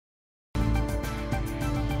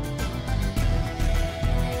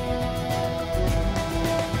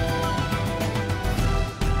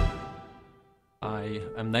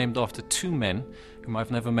I am named after two men whom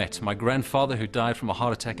I've never met. My grandfather, who died from a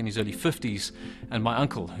heart attack in his early 50s, and my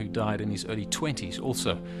uncle, who died in his early 20s,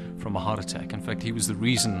 also from a heart attack. In fact, he was the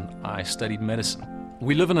reason I studied medicine.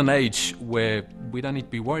 We live in an age where we don't need to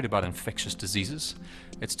be worried about infectious diseases.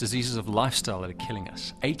 It's diseases of lifestyle that are killing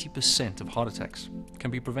us. 80% of heart attacks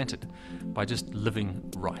can be prevented by just living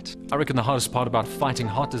right. I reckon the hardest part about fighting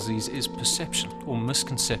heart disease is perception or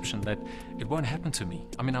misconception that it won't happen to me.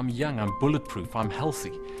 I mean, I'm young, I'm bulletproof, I'm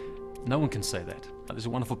healthy. No one can say that. There's a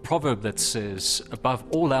wonderful proverb that says, above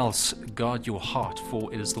all else, guard your heart,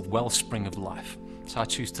 for it is the wellspring of life. So I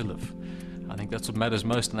choose to live. I think that's what matters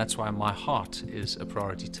most, and that's why my heart is a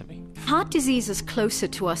priority to me. Heart disease is closer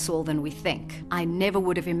to us all than we think. I never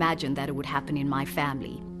would have imagined that it would happen in my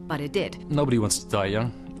family, but it did. Nobody wants to die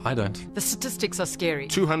young. I don't. The statistics are scary.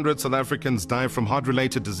 200 South Africans die from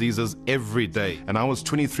heart-related diseases every day, and I was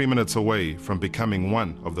 23 minutes away from becoming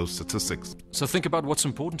one of those statistics. So think about what's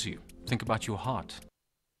important to you. Think about your heart.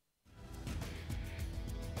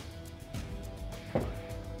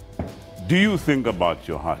 Do you think about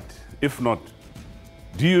your heart? If not,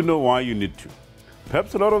 do you know why you need to?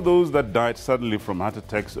 Perhaps a lot of those that died suddenly from heart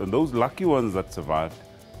attacks and those lucky ones that survived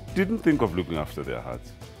didn't think of looking after their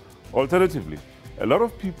hearts. Alternatively, a lot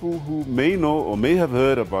of people who may know or may have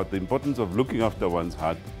heard about the importance of looking after one's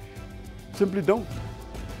heart simply don't.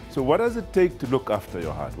 So what does it take to look after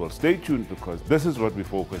your heart? Well, stay tuned, because this is what we're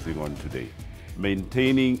focusing on today: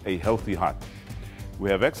 maintaining a healthy heart. We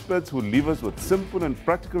have experts who leave us with simple and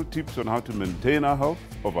practical tips on how to maintain our health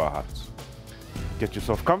of our hearts. Get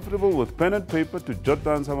yourself comfortable with pen and paper to jot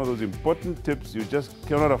down some of those important tips you just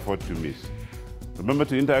cannot afford to miss. Remember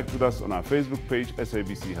to interact with us on our Facebook page,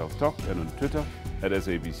 SABC Health Talk, and on Twitter at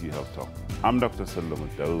SABC Health Talk. I'm Dr. Solomon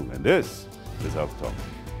Dau, and this is Health Talk.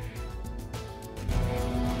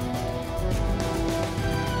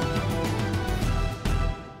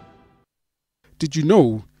 Did you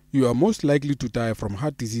know you are most likely to die from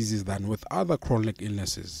heart diseases than with other chronic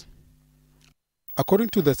illnesses? According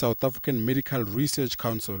to the South African Medical Research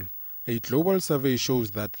Council, a global survey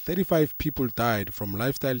shows that 35 people died from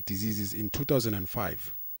lifestyle diseases in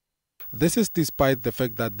 2005. This is despite the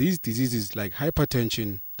fact that these diseases like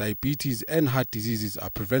hypertension, diabetes and heart diseases are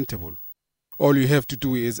preventable. All you have to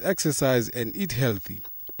do is exercise and eat healthy.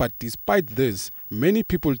 But despite this, many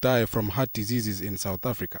people die from heart diseases in South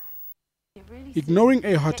Africa. Ignoring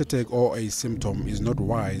a heart attack or a symptom is not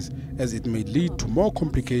wise, as it may lead to more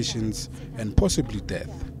complications and possibly death.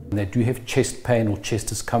 They do have chest pain or chest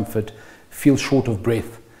discomfort, feel short of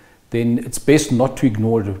breath, then it's best not to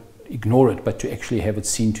ignore it, but to actually have it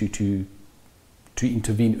seen to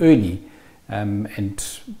intervene early, and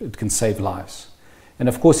it can save lives. And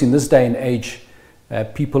of course, in this day and age,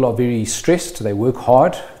 people are very stressed, they work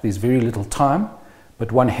hard, there's very little time.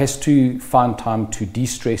 But one has to find time to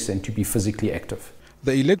de-stress and to be physically active.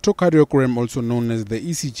 The electrocardiogram, also known as the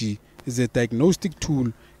ECG, is a diagnostic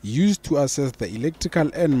tool used to assess the electrical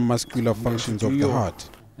and muscular functions of the heart.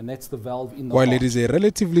 And that's the valve in the While heart. it is a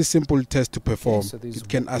relatively simple test to perform, Okay, so it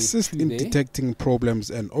can assist in detecting problems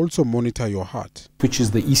and also monitor your heart. Which is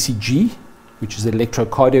the ECG, which is the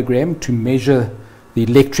electrocardiogram, to measure the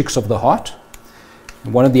electrics of the heart.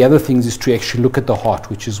 And one of the other things is to actually look at the heart,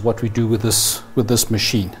 which is what we do with this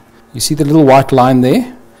machine. You see the little white line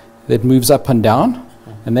there that moves up and down,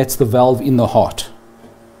 and that's the valve in the heart.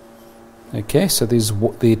 Okay, so there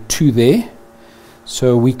are two there.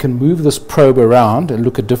 So we can move this probe around and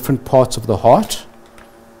look at different parts of the heart,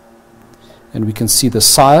 and we can see the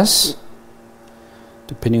size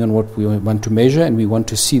depending on what we want to measure, and we want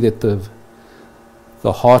to see that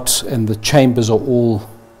the heart and the chambers are all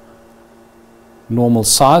normal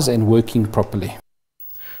size and working properly.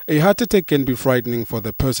 A heart attack can be frightening for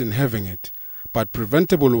the person having it, but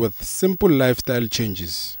preventable with simple lifestyle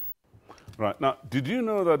changes. Right. Now, did you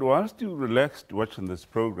know that whilst you relaxed watching this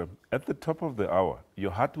program, at the top of the hour,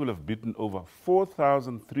 your heart will have beaten over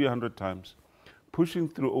 4,300 times, pushing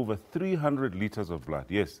through over 300 liters of blood.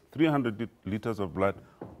 Yes, 300 liters of blood,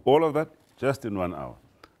 all of that just in 1 hour.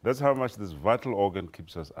 That's how much this vital organ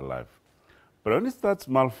keeps us alive. But when it starts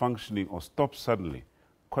malfunctioning or stops suddenly,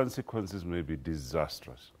 consequences may be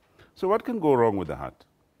disastrous. So what can go wrong with the heart?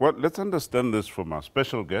 Well, let's understand this from our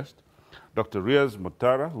special guest, Dr. Riaz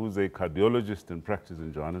Motara, who's a cardiologist in practice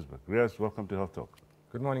in Johannesburg. Riaz, welcome to Health Talk.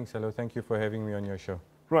 Good morning, Salo. Thank you for having me on your show.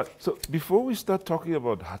 Right, so before we start talking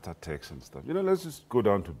about heart attacks and stuff, let's just go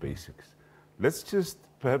down to basics. Let's just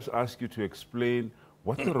perhaps ask you to explain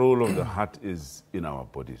what the role of the heart is in our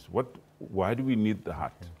bodies. Why do we need the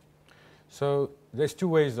heart? So there's two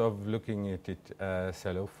ways of looking at it,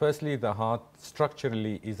 Salo. Firstly, the heart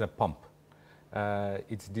structurally is a pump.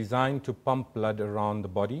 It's designed to pump blood around the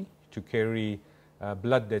body, to carry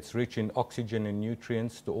blood that's rich in oxygen and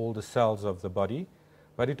nutrients to all the cells of the body.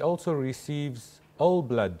 But it also receives old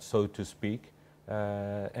blood, so to speak,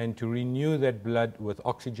 and to renew that blood with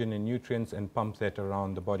oxygen and nutrients and pump that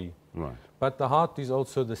around the body. Right. But the heart is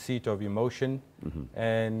also the seat of emotion,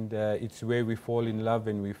 and it's where we fall in love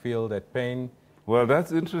and we feel that pain. Well,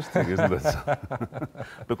 that's interesting, isn't it?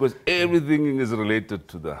 Because everything is related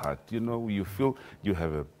to the heart. You know, you feel you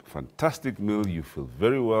have a fantastic meal, you feel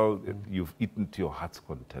very well, you've eaten to your heart's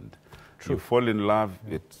content. True. You fall in love,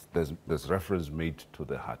 there's reference made to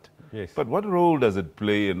the heart. Yes. But what role does it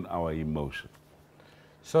play in our emotion?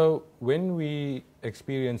 So when we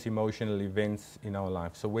experience emotional events in our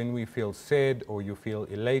life, so when we feel sad or you feel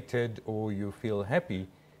elated or you feel happy,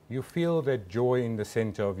 you feel that joy in the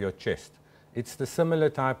center of your chest. It's the similar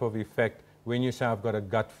type of effect when you say, I've got a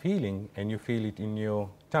gut feeling, and you feel it in your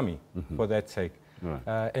tummy, for that sake.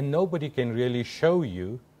 Right. And nobody can really show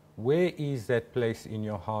you where is that place in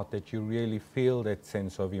your heart that you really feel that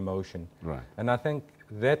sense of emotion. Right. And I think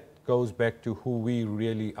that goes back to who we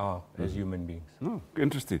really are as human beings. Oh,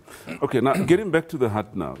 interesting. Okay, now getting back to the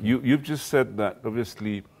heart now. You've just said that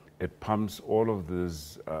obviously it pumps all of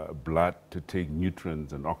this blood to take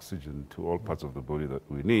nutrients and oxygen to all parts of the body that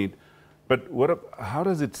we need. But how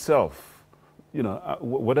does itself,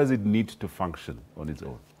 what does it need to function on its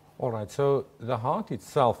own? All right, so the heart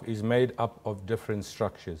itself is made up of different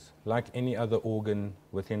structures, like any other organ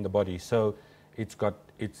within the body. So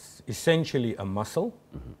it's essentially a muscle.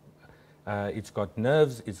 It's got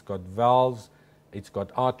nerves, it's got valves, it's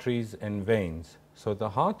got arteries and veins. So the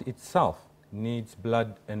heart itself needs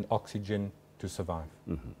blood and oxygen to survive.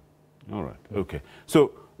 All right, okay.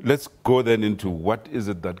 So let's go then into what is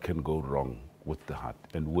it that can go wrong with the heart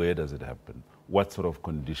and where does it happen? What sort of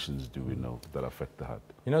conditions do we know that affect the heart?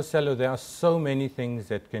 You know, Sello, there are so many things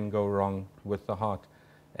that can go wrong with the heart.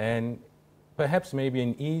 And perhaps maybe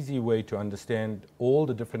an easy way to understand all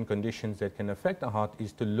the different conditions that can affect the heart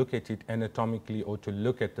is to look at it anatomically or to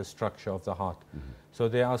look at the structure of the heart. So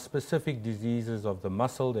there are specific diseases of the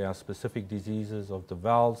muscle, there are specific diseases of the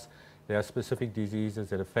valves, there are specific diseases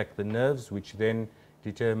that affect the nerves, which then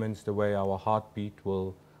determines the way our heartbeat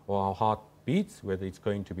will, or our heart beats, whether it's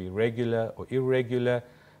going to be regular or irregular.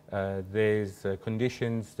 There's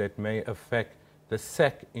conditions that may affect the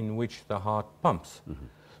sac in which the heart pumps.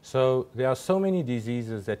 So there are so many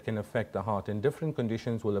diseases that can affect the heart, and different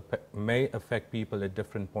conditions may affect people at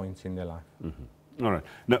different points in their life. All right.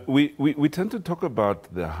 Now, we tend to talk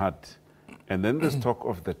about the heart, and then there's talk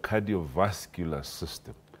of the cardiovascular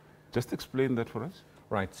system. Just explain that for us.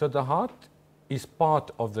 Right. So the heart is part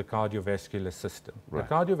of the cardiovascular system. Right.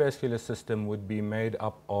 The cardiovascular system would be made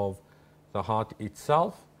up of the heart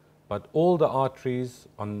itself, but all the arteries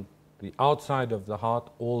on the outside of the heart,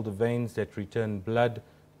 all the veins that return blood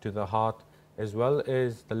to the heart, as well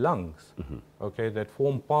as the lungs, okay, that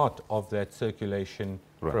form part of that circulation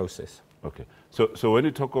process. Okay. So when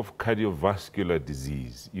you talk of cardiovascular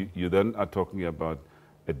disease, you then are talking about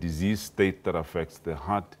a disease state that affects the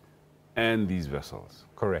heart and these vessels.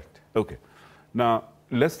 Correct. Okay. Now,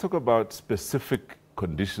 let's talk about specific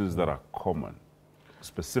conditions that are common,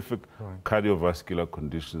 specific cardiovascular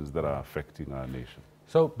conditions that are affecting our nation.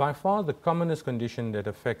 So by far the commonest condition that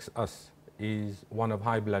affects us is one of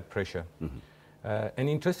high blood pressure. An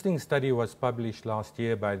interesting study was published last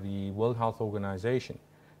year by the World Health Organization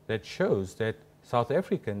that shows that South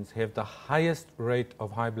Africans have the highest rate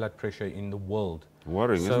of high blood pressure in the world.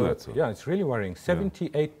 Worrying, isn't it? So? Yeah, it's really worrying.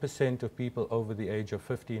 78% of people over the age of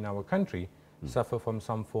 50 in our country suffer from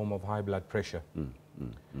some form of high blood pressure.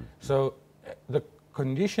 So the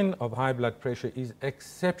condition of high blood pressure is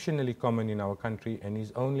exceptionally common in our country and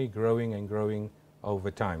is only growing and growing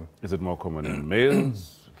over time. Is it more common in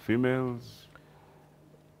males, females?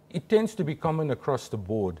 It tends to be common across the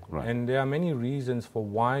board, and there are many reasons for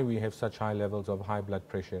why we have such high levels of high blood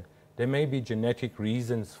pressure. There may be genetic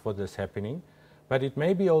reasons for this happening, but it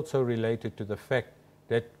may be also related to the fact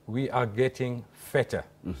that we are getting fatter.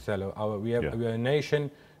 So we are a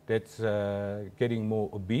nation that's getting more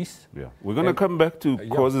obese. Yeah, we're going to come back to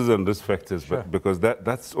causes and risk factors, but because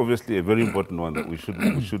that's obviously a very important one that we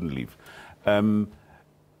shouldn't leave.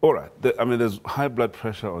 All right, I mean, there's high blood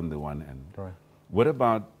pressure on the one end. Right. What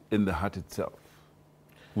about in the heart itself?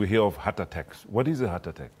 We hear of heart attacks. What is a heart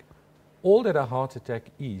attack? All that a heart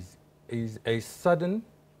attack is a sudden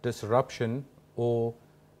disruption or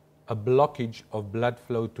a blockage of blood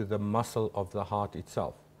flow to the muscle of the heart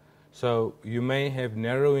itself. So you may have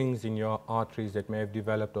narrowings in your arteries that may have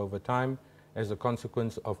developed over time as a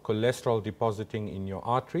consequence of cholesterol depositing in your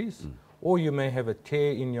arteries, or you may have a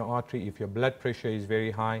tear in your artery if your blood pressure is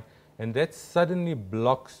very high, and that suddenly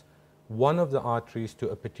blocks one of the arteries to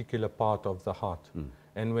a particular part of the heart.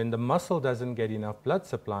 And when the muscle doesn't get enough blood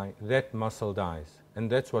supply, that muscle dies. And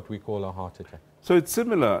that's what we call a heart attack. So it's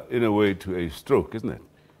similar in a way to a stroke, isn't it?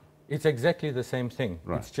 It's exactly the same thing.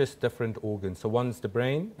 Right. It's just different organs. So one's the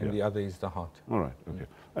brain and the other is the heart. All right, okay.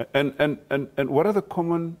 And what are the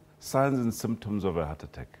common signs and symptoms of a heart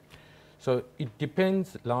attack? So it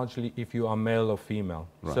depends largely if you are male or female.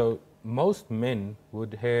 Right. So most men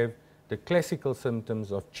would have the classical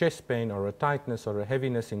symptoms of chest pain or a tightness or a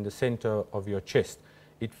heaviness in the center of your chest.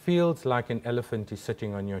 It feels like an elephant is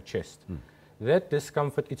sitting on your chest. That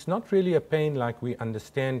discomfort, it's not really a pain like we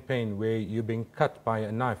understand pain, where you're being cut by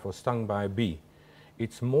a knife or stung by a bee.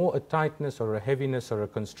 It's more a tightness or a heaviness or a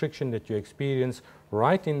constriction that you experience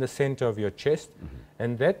right in the center of your chest,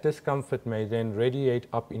 and that discomfort may then radiate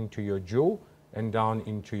up into your jaw and down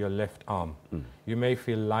into your left arm. You may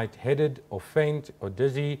feel lightheaded or faint or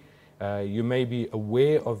dizzy. You may be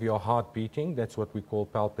aware of your heart beating. That's what we call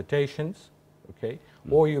palpitations, okay?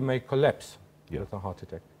 Or you may collapse with a heart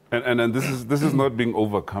attack. And this is not being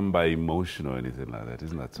overcome by emotion or anything like that,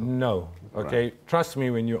 isn't that so? No. Okay. Right. Trust me,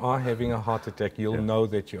 when you are having a heart attack, you'll know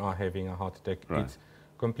that you are having a heart attack. Right. It's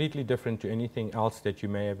completely different to anything else that you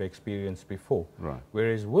may have experienced before. Right.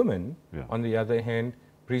 Whereas women, on the other hand,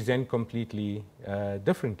 present completely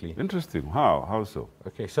differently. Interesting. How so?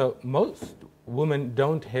 Okay, so most women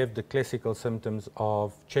don't have the classical symptoms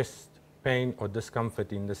of chest pain or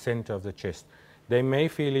discomfort in the center of the chest. They may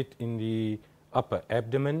feel it in the upper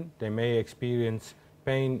abdomen. They may experience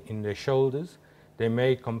pain in their shoulders. They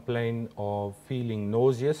may complain of feeling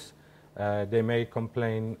nauseous. They may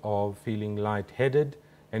complain of feeling lightheaded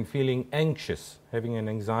and feeling anxious, having an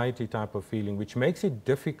anxiety type of feeling, which makes it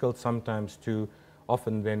difficult sometimes to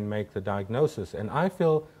often then make the diagnosis. And I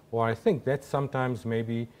feel, or I think that's sometimes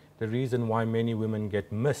maybe the reason why many women get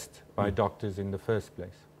missed by doctors in the first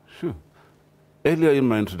place. Sure. Earlier in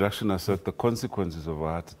my introduction, I said the consequences of a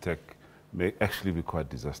heart attack may actually be quite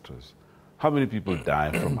disastrous. How many people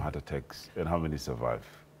die from heart attacks and how many survive?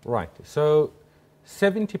 Right. So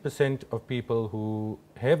 70% of people who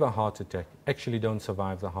have a heart attack actually don't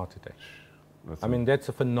survive the heart attack. I mean, that's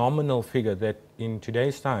a phenomenal figure that in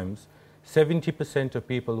today's times, 70% of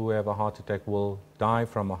people who have a heart attack will die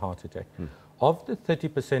from a heart attack. Of the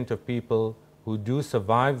 30% of people who do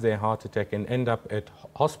survive their heart attack and end up at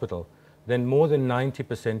hospital, then more than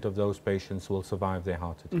 90% of those patients will survive their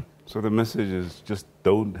heart attack. So the message is just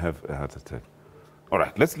don't have a heart attack. All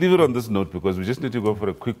right, let's leave it on this note because we just need to go for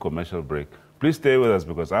a quick commercial break. Please stay with us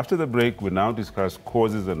because after the break, we now discuss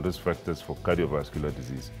causes and risk factors for cardiovascular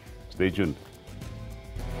disease. Stay tuned.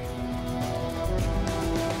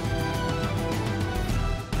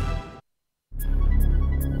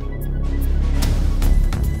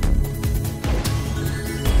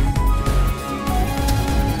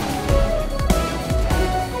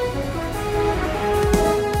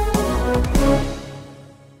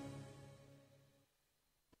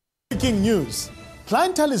 Breaking news.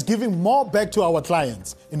 Clientele is giving more back to our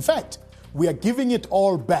clients. In fact, we are giving it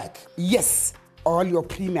all back. Yes, all your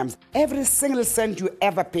premiums, every single cent you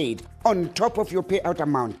ever paid, on top of your payout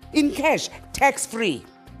amount, in cash, tax-free.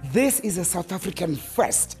 This is a South African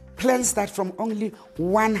first. Plans start from only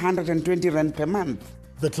 120 Rand per month.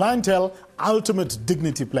 The Clientele Ultimate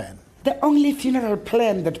Dignity Plan. The only funeral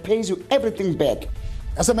plan that pays you everything back.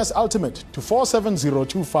 SMS Ultimate to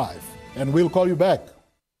 47025 and we'll call you back.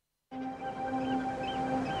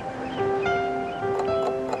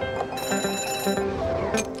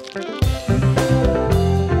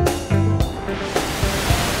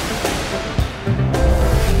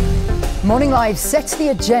 Morning Live sets the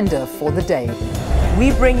agenda for the day.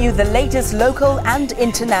 We bring you the latest local and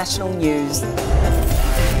international news.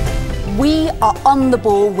 We are on the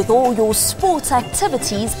ball with all your sports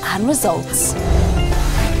activities and results.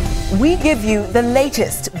 We give you the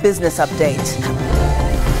latest business update.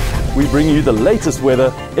 We bring you the latest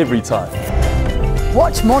weather every time.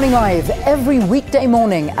 Watch Morning Live every weekday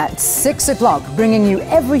morning at 6 o'clock, bringing you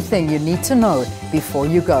everything you need to know before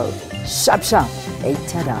you go. Shap shap,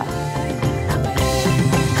 tada.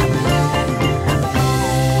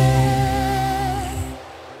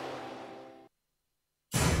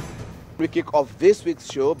 We kick off this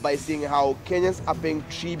week's show by seeing how Kenyans are paying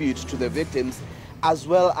tribute to the victims, as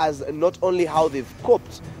well as not only how they've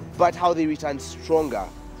coped, but how they returned stronger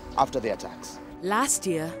after the attacks. Last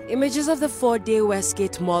year, images of the 4-day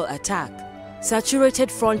Westgate Mall attack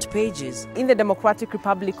saturated front pages. In the Democratic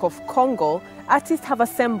Republic of Congo, artists have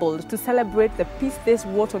assembled to celebrate the peace this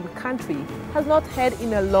war-torn country has not had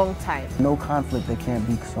in a long time. No conflict that can't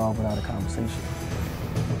be solved without a conversation.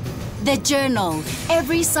 The Journal,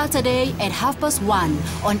 every Saturday at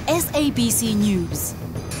 1:30 on SABC News.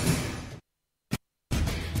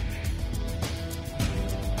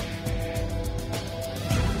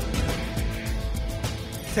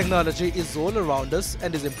 Technology is all around us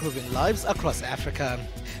and is improving lives across Africa,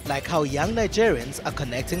 like how young Nigerians are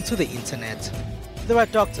connecting to the internet. There are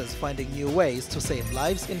doctors finding new ways to save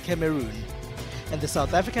lives in Cameroon, and the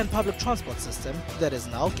South African public transport system that is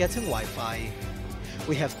now getting Wi-Fi.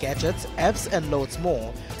 We have gadgets, apps and loads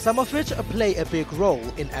more, some of which play a big role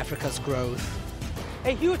in Africa's growth.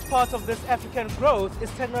 A huge part of this African growth is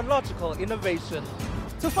technological innovation.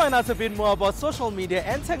 To find out a bit more about social media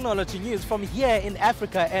and technology news from here in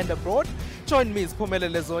Africa and abroad, join me,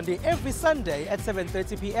 Siphumelele Zondi, every Sunday at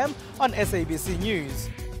 7:30 p.m. on SABC News.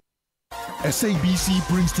 SABC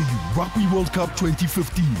brings to you Rugby World Cup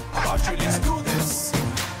 2015. Let's do this.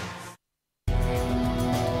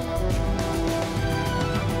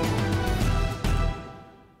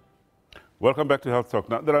 Welcome back to Health Talk.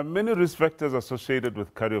 Now, there are many risk factors associated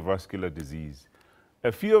with cardiovascular disease.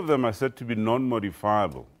 A few of them are said to be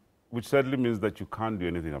non-modifiable, which sadly means that you can't do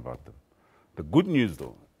anything about them. The good news,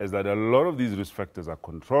 though, is that a lot of these risk factors are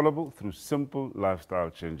controllable through simple lifestyle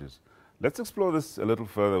changes. Let's explore this a little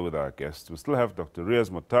further with our guests. We still have Dr. Riaz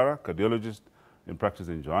Motara, cardiologist in practice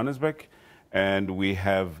in Johannesburg, and we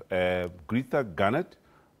have Greta Garnett,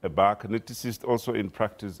 a biokineticist also in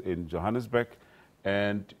practice in Johannesburg.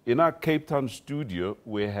 And in our Cape Town studio,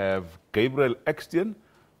 we have Gabriel Ekstian,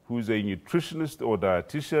 who's a nutritionist or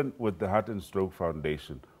dietitian with the Heart and Stroke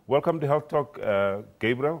Foundation. Welcome to Health Talk,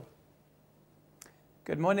 Gabriel.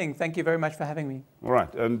 Good morning. Thank you very much for having me. All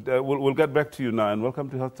right, and we'll get back to you now, and welcome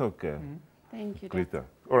to Health Talk, Thank you, Greta.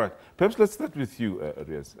 All right, perhaps let's start with you,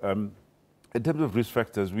 Riaz. In terms of risk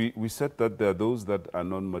factors, we said that there are those that are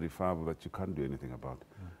non-modifiable that you can't do anything about.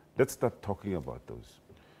 Let's start talking about those.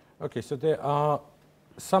 Okay, so there are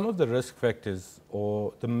some of the risk factors,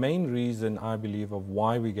 or the main reason I believe of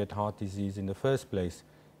why we get heart disease in the first place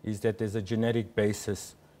is that there's a genetic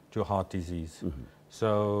basis to heart disease.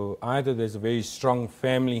 So either there's a very strong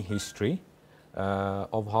family history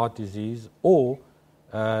of heart disease, or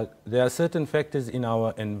there are certain factors in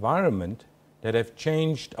our environment that have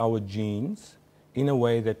changed our genes in a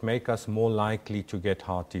way that make us more likely to get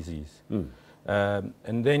heart disease. And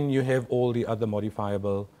then you have all the other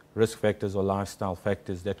modifiable risk factors or lifestyle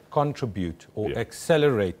factors that contribute or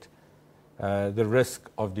accelerate the risk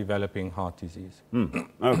of developing heart disease.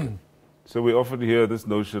 Okay. So we often hear this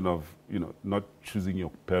notion of, not choosing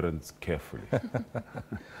your parents carefully.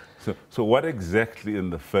 So what exactly in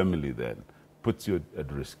the family then puts you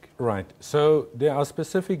at risk? Right. So there are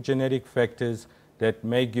specific genetic factors that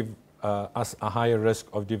may give us a higher risk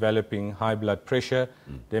of developing high blood pressure.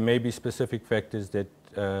 There may be specific factors that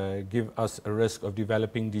give us a risk of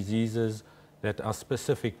developing diseases that are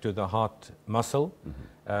specific to the heart muscle.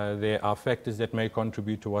 There are factors that may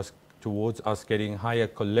contribute towards us getting higher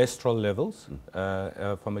cholesterol levels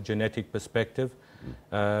from a genetic perspective.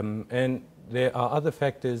 And there are other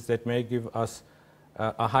factors that may give us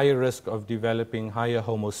a higher risk of developing higher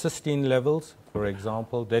homocysteine levels, for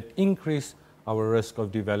example, that increase our risk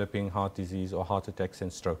of developing heart disease or heart attacks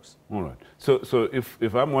and strokes. All right. So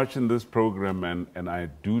if I'm watching this program and I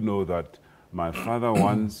do know that my father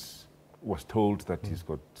once was told that he's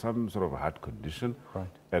got some sort of a heart condition,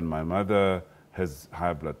 and my mother has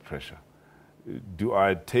high blood pressure, do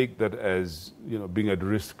I take that as being at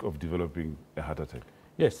risk of developing a heart attack?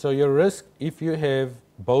 Yes. So your risk, if you have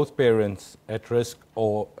both parents at risk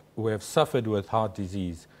or who have suffered with heart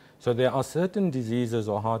disease. So there are certain diseases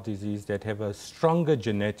or heart disease that have a stronger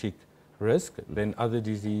genetic risk than other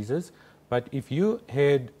diseases. But if you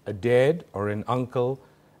had a dad or an uncle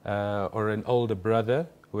or an older brother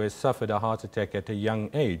who has suffered a heart attack at a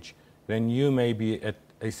young age, then you may be at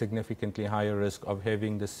a significantly higher risk of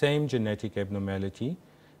having the same genetic abnormality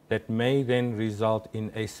that may then result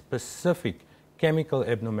in a specific chemical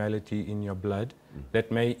abnormality in your blood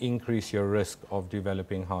that may increase your risk of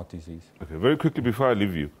developing heart disease. Okay, very quickly before I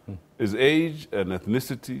leave you, is age and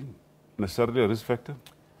ethnicity necessarily a risk factor?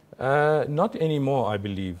 Not anymore, I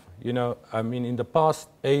believe. In the past,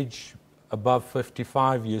 age above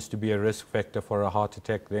 55 used to be a risk factor for a heart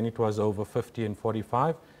attack. Then it was over 50 and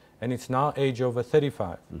 45, and it's now age over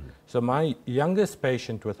 35. So my youngest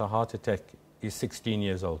patient with a heart attack is 16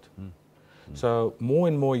 years old. So more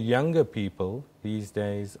and more younger people these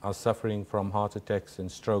days are suffering from heart attacks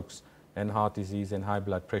and strokes and heart disease and high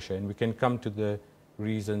blood pressure. And we can come to the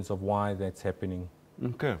reasons of why that's happening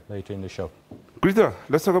later in the show. Greta,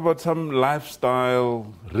 let's talk about some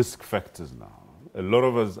lifestyle risk factors now. A lot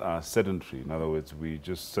of us are sedentary. In other words, we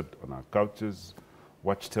just sit on our couches,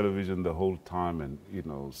 watch television the whole time and, you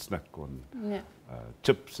know, snack on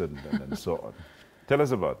chips and so on. Tell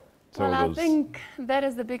us about some of those. I think that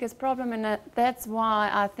is the biggest problem, and that's why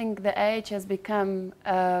I think the age has become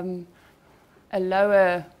a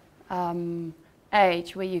lower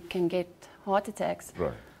age where you can get heart attacks.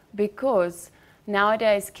 Right. Because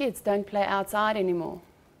nowadays kids don't play outside anymore.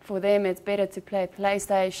 For them it's better to play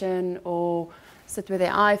PlayStation or sit with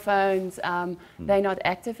their iPhones. They're not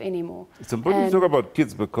active anymore. It's important to talk about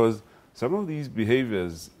kids because some of these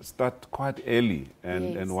behaviors start quite early,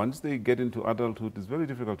 and once they get into adulthood, it's very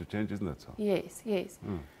difficult to change, isn't it so? Yes, yes.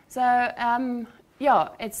 So, yeah,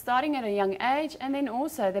 it's starting at a young age, and then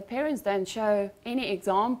also the parents don't show any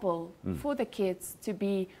example for the kids to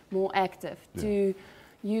be more active, to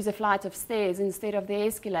use a flight of stairs instead of the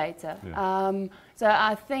escalator. So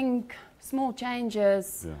I think small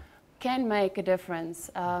changes can make a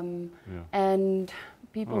difference, and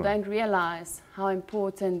people don't realize how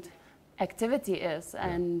important activity is,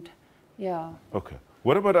 and Okay.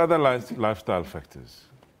 What about other lifestyle factors?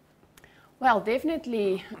 Well,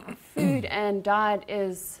 definitely food and diet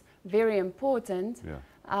is very important.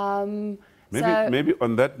 Maybe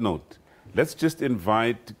on that note, let's just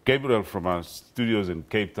invite Gabriel from our studios in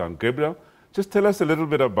Cape Town. Gabriel, just tell us a little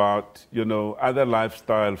bit about, you know, other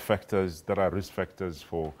lifestyle factors that are risk factors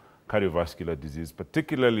for cardiovascular disease,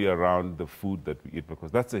 particularly around the food that we eat,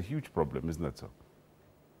 because that's a huge problem, isn't it so?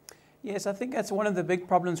 Yes, I think that's one of the big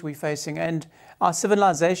problems we're facing. And our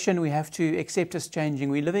civilization, we have to accept is changing.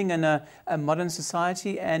 We're living in a modern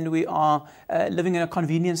society, and we are living in a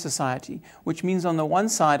convenient society, which means on the one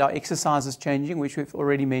side, our exercise is changing, which we've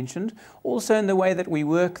already mentioned. Also in the way that we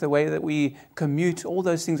work, the way that we commute, all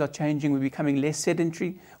those things are changing. We're becoming less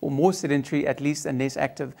sedentary, or more sedentary at least, and less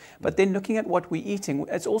active. But then looking at what we're eating,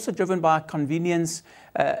 it's also driven by convenience.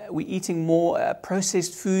 We're eating more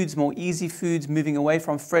processed foods, more easy foods, moving away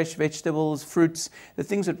from fresh vegetables, fruits, the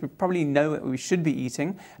things that we probably know we should be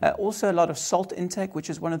eating. Also a lot of salt intake, which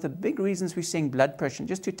is one of the big reasons we're seeing blood pressure. And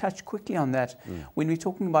just to touch quickly on that, when we're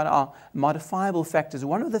talking about our modifiable factors,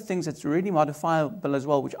 one of the things that's really modifiable as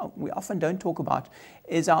well, which we often don't talk about,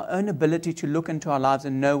 is our own ability to look into our lives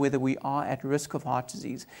and know whether we are at risk of heart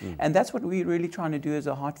disease. And that's what we're really trying to do as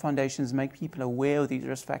a Heart Foundation, is make people aware of these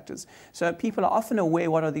risk factors. So people are often aware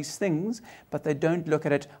what are these things, but they don't look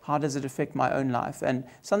at it, how does it affect my own life? And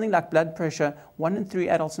something like blood pressure, 1 in 3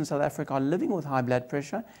 adults in South Africa are living with high blood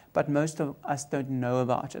pressure, but most of us don't know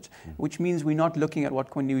about it, which means we're not looking at what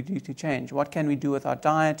can we do to change. What can we do with our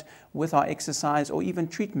diet, with our exercise, or even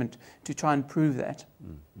treatment to try and prove that?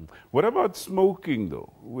 What about smoking,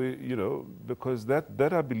 though? You know, because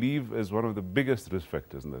that I believe is one of the biggest risk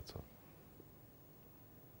factors, and that's all.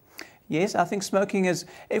 Yes, I think smoking is,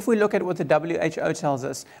 if we look at what the WHO tells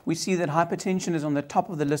us, we see that hypertension is on the top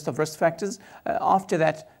of the list of risk factors. After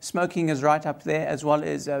that, smoking is right up there, as well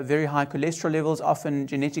as very high cholesterol levels, often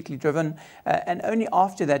genetically driven. And only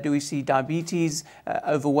after that do we see diabetes,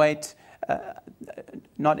 overweight,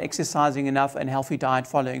 not exercising enough, and healthy diet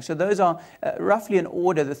following. So those are roughly in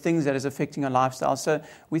order the things that is affecting our lifestyle. So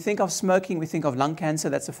we think of smoking, we think of lung cancer.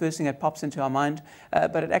 That's the first thing that pops into our mind.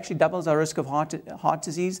 But it actually doubles our risk of heart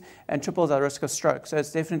disease and triples our risk of stroke. So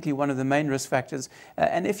it's definitely one of the main risk factors.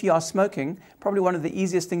 And if you are smoking, probably one of the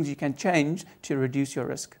easiest things you can change to reduce your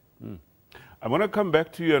risk. I want to come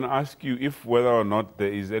back to you and ask you if whether or not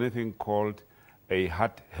there is anything called a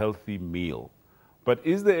heart-healthy meal. But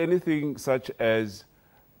is there anything such as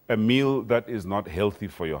a meal that is not healthy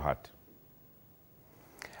for your heart?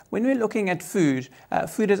 When we're looking at food,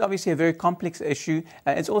 food is obviously a very complex issue.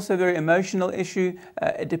 It's also a very emotional issue.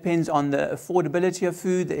 It depends on the affordability of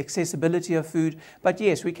food, the accessibility of food. But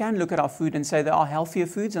yes, we can look at our food and say there are healthier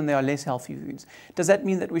foods and there are less healthy foods. Does that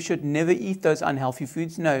mean that we should never eat those unhealthy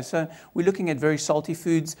foods? No. So we're looking at very salty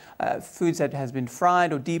foods, foods that has been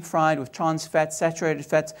fried or deep fried with trans fats, saturated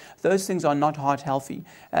fats. Those things are not heart healthy.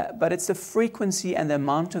 But it's the frequency and the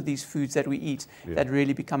amount of these foods that we eat that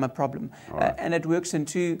really become a problem. And it works in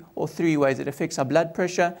 2 or 3 ways. It affects our blood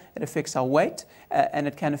pressure, it affects our weight, and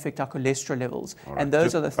it can affect our cholesterol levels. And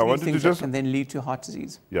those are the 3 things that can then lead to heart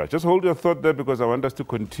disease. Yeah, just hold your thought there, because I want us to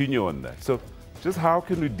continue on that. So just how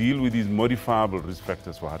can we deal with these modifiable risk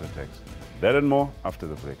factors for heart attacks? That and more after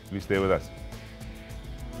the break. Please stay with us.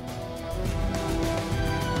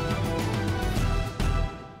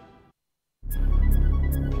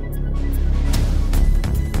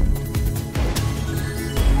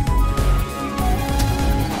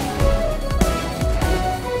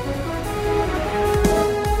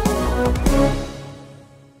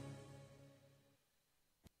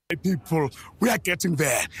 people, we are getting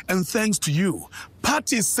there. And thanks to you,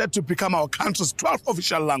 Pati is set to become our country's 12th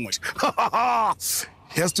official language.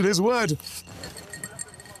 Here's today's word.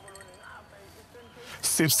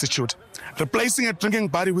 Substitute. Replacing a drinking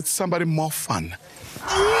buddy with somebody more fun.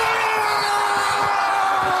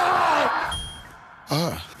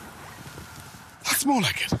 That's more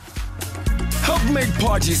like it. Help make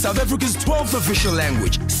Pati South Africa's 12th official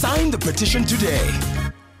language. Sign the petition today.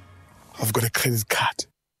 I've got a credit card.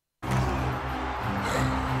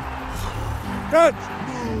 Catch!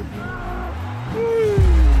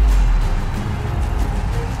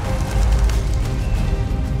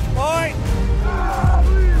 Boy!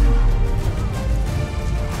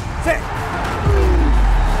 Sit!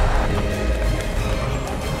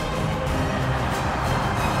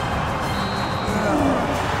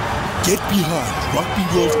 Get behind Rugby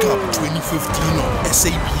World Cup 2015 on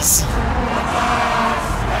SABC.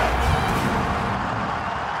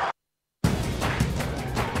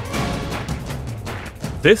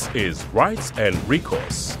 This is Rights and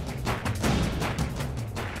Recourse.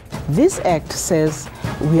 This act says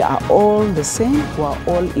we are all the same, we are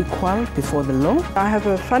all equal before the law. I have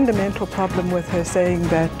a fundamental problem with her saying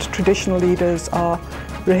that traditional leaders are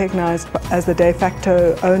recognized as the de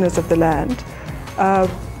facto owners of the land.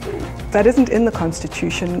 That isn't in the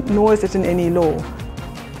Constitution, nor is it in any law.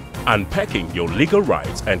 Unpacking your legal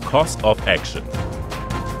rights and cost of action.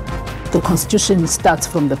 The Constitution starts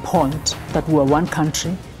from the point that we are one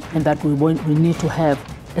country and that we need to have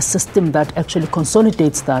a system that actually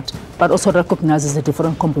consolidates that, but also recognizes the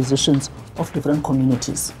different compositions of different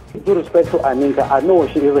communities. With respect to Aninka, I know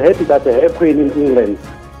she is happy that her queen in England,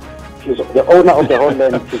 she's the owner of the whole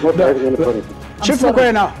land, she's not having any politics. Chief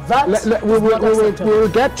Mokoena, we will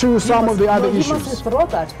get to some of the other issues. You must withdraw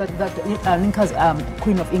that Aninka's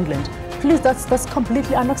Queen of England. Please, that's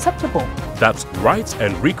completely unacceptable. That's Rights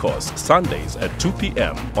and Recourse, Sundays at 2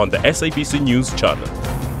 p.m. on the SABC News channel.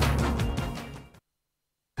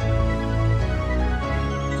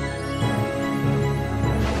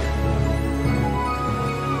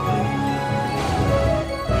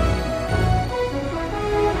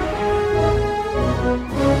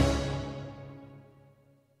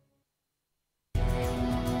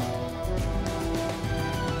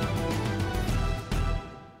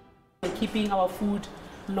 Keeping our food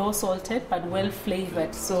low salted but well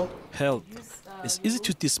flavored. So health. It's easy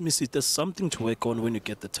to dismiss it as something to work on when you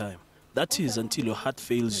get the time. That is until your heart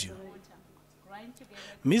fails you.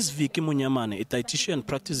 Ms. Vicky Munyamane, a dietitian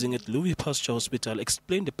practicing at Louis Pasteur Hospital,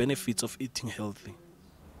 explained the benefits of eating healthy.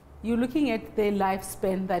 You're looking at the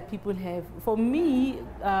lifespan that people have. For me,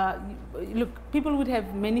 look, people would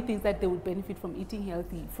have many things that they would benefit from eating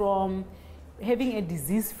healthy, from having a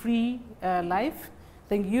disease-free life.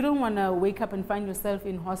 You don't want to wake up and find yourself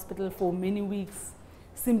in hospital for many weeks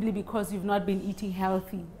simply because you've not been eating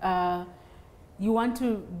healthy. You want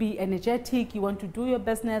to be energetic, you want to do your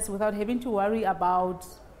business without having to worry about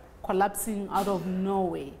collapsing out of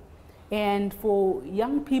nowhere. And for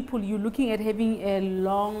young people, you're looking at having a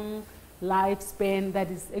long lifespan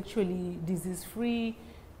that is actually disease-free.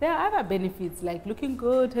 There are other benefits like looking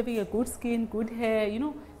good, having a good skin, good hair,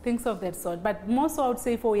 things of that sort. But more so I would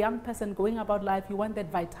say for a young person going about life, you want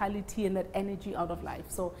that vitality and that energy out of life.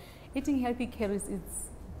 So eating healthy carries its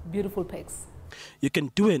beautiful perks. You can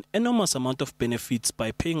do an enormous amount of benefits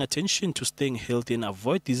by paying attention to staying healthy and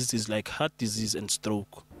avoid diseases like heart disease and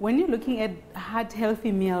stroke. When you're looking at heart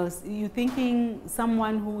healthy meals, you're thinking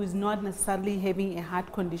someone who is not necessarily having a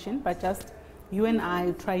heart condition, but just you and I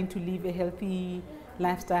trying to live a healthy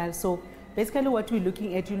lifestyle. So basically what you're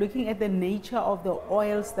looking at the nature of the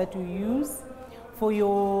oils that you use. For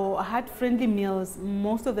your heart-friendly meals,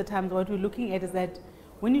 most of the time what we're looking at is that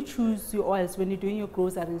when you choose your oils, when you're doing your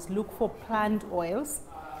groceries, look for plant oils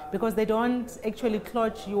because they don't actually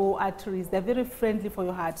clog your arteries. They're very friendly for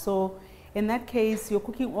your heart. So in that case, your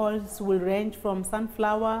cooking oils will range from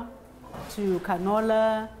sunflower to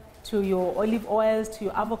canola, to your olive oils, to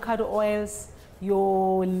your avocado oils,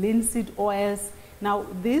 your linseed oils. Now,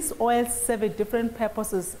 these oils serve different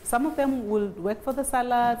purposes. Some of them will work for the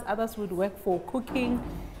salads, others would work for cooking.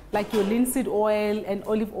 Like your linseed oil and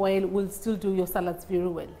olive oil will still do your salads very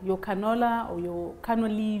well. Your canola or your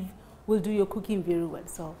canola leaf will do your cooking very well.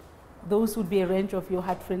 So those would be a range of your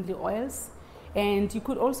heart-friendly oils. And you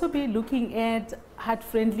could also be looking at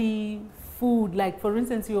heart-friendly food, like for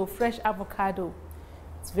instance, your fresh avocado.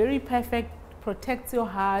 It's very perfect, protects your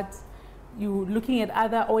heart. You're looking at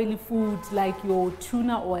other oily foods like your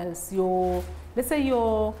tuna oils, let's say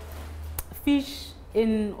your fish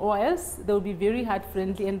in oils, they will be very heart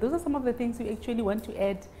friendly, and those are some of the things you actually want to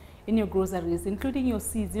add in your groceries, including your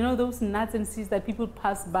seeds. You know, those nuts and seeds that people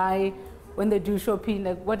pass by when they do shopping,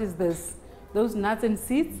 like, what is this? Those nuts and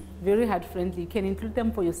seeds, very heart friendly. You can include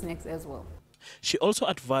them for your snacks as well. She also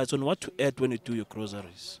advised on what to add when you do your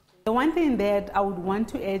groceries. The one thing that I would want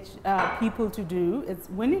to urge people to do is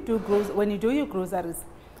when you do your groceries,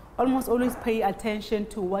 almost always pay attention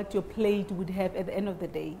to what your plate would have at the end of the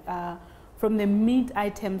day. From the meat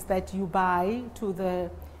items that you buy to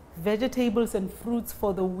the vegetables and fruits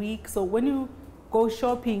for the week. So when you go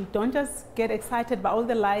shopping, don't just get excited by all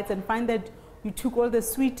the lights and find that you took all the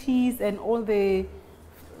sweeties and all the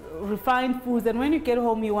refined foods, and when you get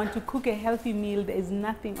home you want to cook a healthy meal, there is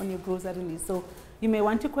nothing on your grocery list. So you may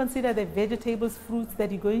want to consider the vegetables, fruits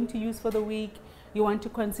that you're going to use for the week. You want to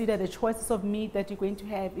consider the choices of meat that you're going to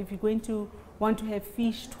have. If you're going to want to have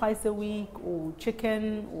fish twice a week, or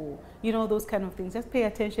chicken, or, you know, those kind of things. Just pay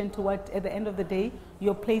attention to what, at the end of the day,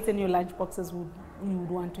 your plates and your lunch boxes you would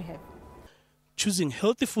want to have. Choosing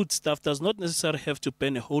healthy food stuff does not necessarily have to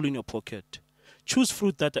burn a hole in your pocket. Choose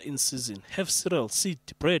fruit that are in season. Have cereal, seed,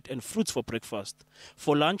 bread, and fruits for breakfast.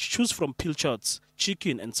 For lunch, choose from pilchards,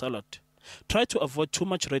 chicken, and salad. Try to avoid too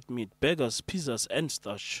much red meat, burgers, pizzas, and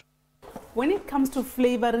starch. When it comes to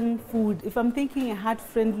flavoring food, if I'm thinking a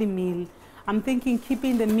heart-friendly meal, I'm thinking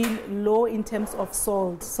keeping the meal low in terms of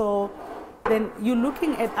salt. So then you're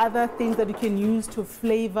looking at other things that you can use to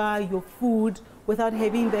flavor your food without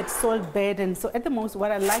having that salt burden. So at the most,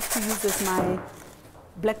 what I like to use is my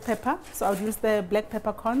black pepper. So I'll use the black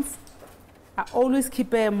peppercorns. I always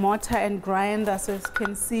keep a mortar and grinder, so as you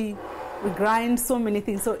can see, we grind so many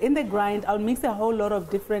things. So in the grind, I'll mix a whole lot of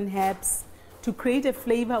different herbs to create a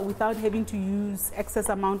flavor without having to use excess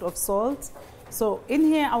amount of salt. So in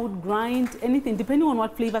here, I would grind anything, depending on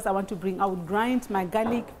what flavors I want to bring. I would grind my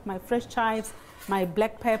garlic, my fresh chives, my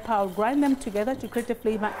black pepper. I'll grind them together to create a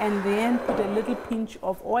flavor, and then put a little pinch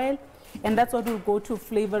of oil, and that's what will go to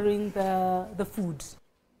flavoring the food.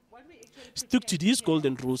 Stick to these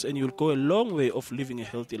golden rules and you'll go a long way of living a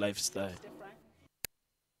healthy lifestyle.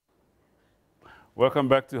 Welcome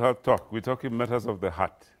back to Health Talk. We're talking matters of the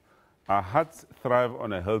heart. Our hearts thrive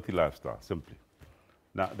on a healthy lifestyle, simply.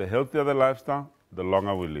 Now, the healthier the lifestyle, the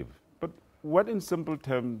longer we live. But what, in simple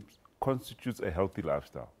terms, constitutes a healthy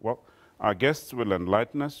lifestyle? Well, our guests will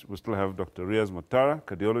enlighten us. We still have Dr. Riaz Motara,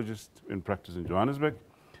 cardiologist in practice in Johannesburg,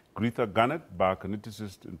 Gritha Garnett,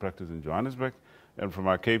 biokineticist in practice in Johannesburg, and from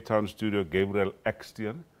our Cape Town studio, Gabriel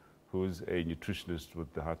Extian, who is a nutritionist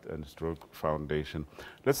with the Heart and Stroke Foundation.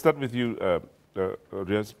 Let's start with you,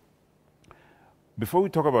 Riaz. Before we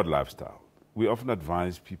talk about lifestyle, we often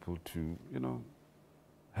advise people to,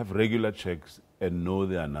 have regular checks and know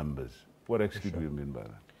their numbers. What actually do you mean by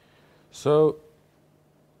that? So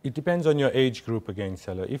it depends on your age group again,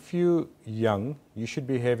 Stella. If you're young, you should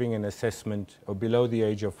be having an assessment, or below the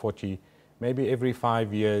age of 40, maybe every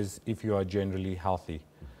 5 years if you are generally healthy.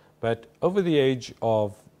 But over the age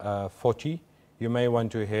of 40, you may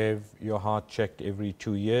want to have your heart checked every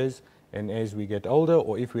 2 years. And as we get older,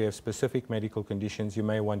 or if we have specific medical conditions, you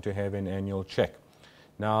may want to have an annual check.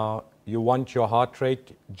 Now, you want your heart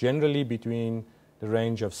rate generally between the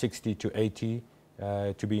range of 60 to 80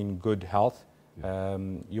 to be in good health.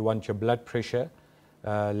 You want your blood pressure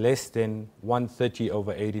less than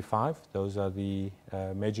 130/85. Those are the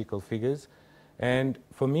magical figures. And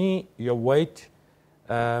for me, your weight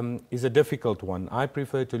is a difficult one. I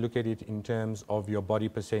prefer to look at it in terms of your body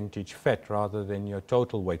percentage fat rather than your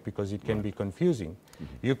total weight, because it can be confusing.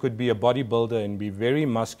 You could be a bodybuilder and be very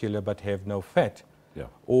muscular but have no fat,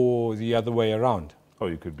 or the other way around. Or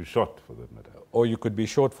you could be short for that matter. Or you could be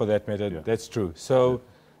short for that matter, that's true. So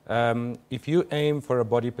if you aim for a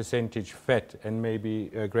body percentage fat, and maybe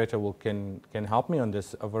Greta can help me on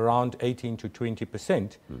this, of around 18 to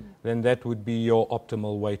 20%, then that would be your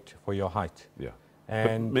optimal weight for your height. Yeah.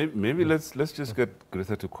 And maybe let's just get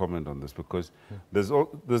Greta to comment on this, because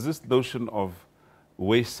there's this notion of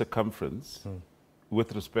waist circumference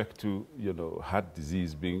with respect to heart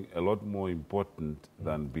disease being a lot more important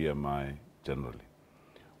than BMI generally.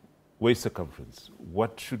 Waist circumference.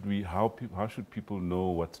 How should people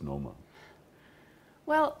know what's normal?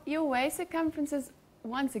 Well, your waist circumference is,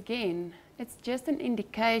 once again, it's just an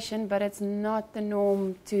indication, but it's not the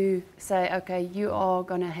norm to say, okay, you are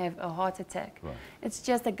going to have a heart attack. Right. It's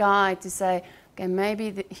just a guide to say, okay,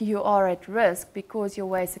 maybe you are at risk because your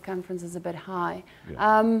waist circumference is a bit high.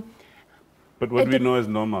 Yeah. But what we know is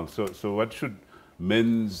normal. So what should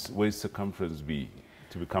men's waist circumference be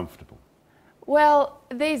to be comfortable? Well,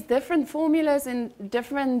 there's different formulas and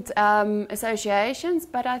different associations,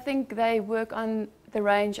 but I think they work on the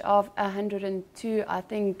range of 102. I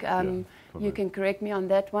think you can correct me on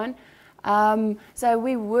that one. So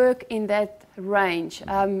we work in that range.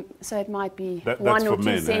 So it might be That's 1 or 2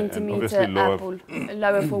 men, centimeter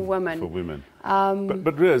lower for women. For women.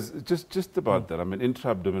 But Riaz, just about that, I mean,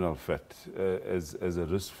 intra-abdominal fat as a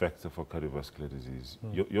risk factor for cardiovascular disease.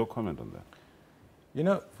 Your comment on that? You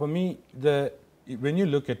know, for me, when you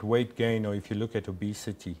look at weight gain or if you look at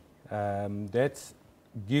obesity, that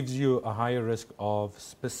gives you a higher risk of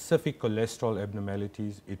specific cholesterol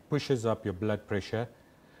abnormalities. It pushes up your blood pressure.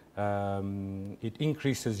 It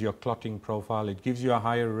increases your clotting profile. It gives you a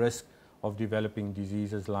higher risk of developing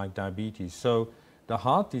diseases like diabetes. So the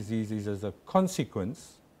heart disease is as a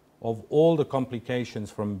consequence of all the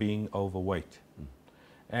complications from being overweight.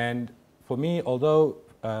 And for me, although,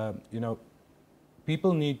 you know,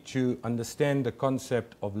 people need to understand the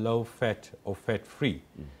concept of low fat or fat free.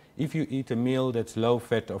 If you eat a meal that's low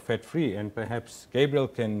fat or fat free, and perhaps Gabriel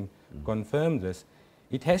can confirm this,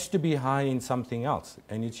 it has to be high in something else,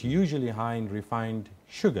 and it's usually high in refined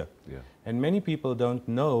sugar. And many people don't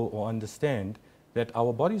know or understand that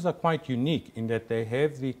our bodies are quite unique in that they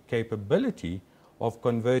have the capability of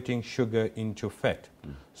converting sugar into fat.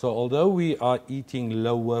 So although we are eating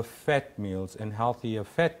lower fat meals and healthier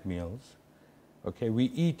fat meals, okay,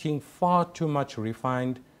 we're eating far too much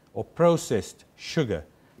refined or processed sugar.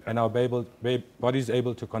 And our body is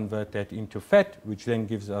able to convert that into fat, which then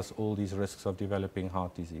gives us all these risks of developing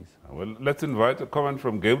heart disease. Well, let's invite a comment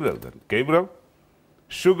from Gabriel then. Gabriel,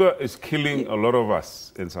 sugar is killing a lot of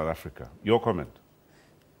us in South Africa. Your comment?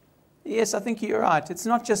 Yes, I think you're right. It's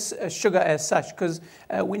not just sugar as such, because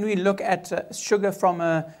when we look at sugar from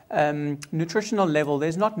a nutritional level,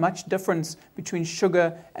 there's not much difference between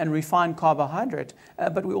sugar and refined carbohydrate.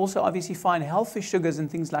 But we also obviously find healthy sugars in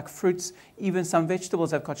things like fruits, even some vegetables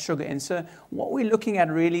have got sugar in. So what we're looking at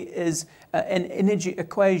really is an energy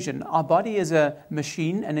equation. Our body is a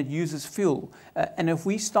machine and it uses fuel. And if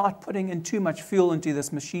we start putting in too much fuel into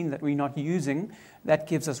this machine that we're not using, that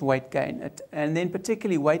gives us weight gain. And then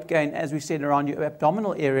particularly weight gain, as we said, around your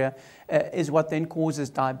abdominal area is what then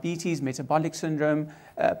causes diabetes, metabolic syndrome,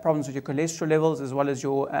 problems with your cholesterol levels, as well as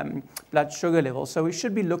your blood sugar levels. So we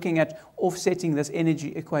should be looking at offsetting this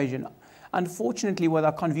energy equation. Unfortunately, with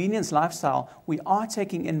our convenience lifestyle, we are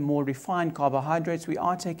taking in more refined carbohydrates, we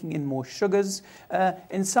are taking in more sugars.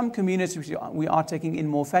 In some communities, we are taking in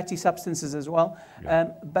more fatty substances as well.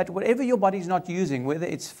 But whatever your body is not using, whether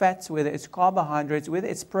it's fats, whether it's carbohydrates, whether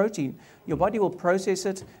it's protein, your body will process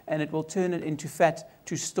it and it will turn it into fat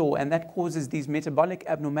to store. And that causes these metabolic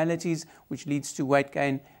abnormalities, which leads to weight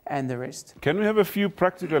gain and the rest. Can we have a few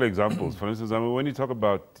practical examples? For instance, I mean, when you talk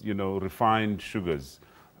about, you know, refined sugars,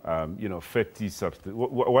 you know, fatty substances.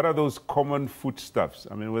 What are those common foodstuffs?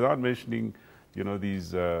 I mean, without mentioning, you know,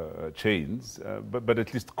 these chains, but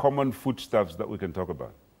at least common foodstuffs that we can talk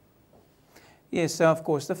about. Yes, so of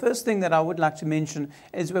course. The first thing that I would like to mention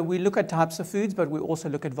is where we look at types of foods, but we also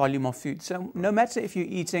look at volume of food. So no matter if you're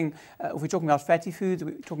eating, if we're talking about fatty foods,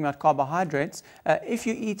 we're talking about carbohydrates, if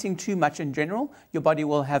you're eating too much in general, your body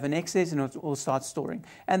will have an excess and it will start storing.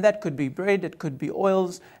 And that could be bread, it could be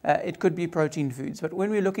oils, it could be protein foods. But when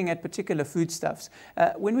we're looking at particular foodstuffs,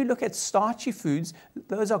 when we look at starchy foods,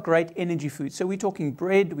 those are great energy foods. So we're talking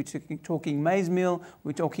bread, we're talking maize meal,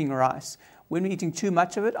 we're talking rice. When we're eating too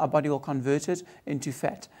much of it, our body will convert it into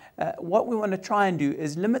fat. What we want to try and do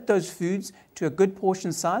is limit those foods to a good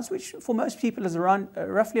portion size, which for most people is around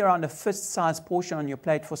roughly around a fist-size portion on your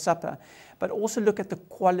plate for supper. But also look at the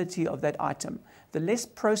quality of that item. The less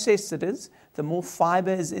processed it is, the more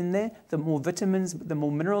fiber is in there, the more vitamins, the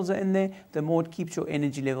more minerals are in there, the more it keeps your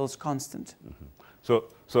energy levels constant. So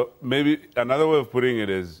maybe another way of putting it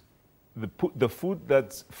is the food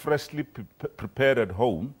that's freshly prepared at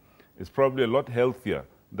home is probably a lot healthier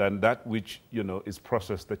than that which, you know, is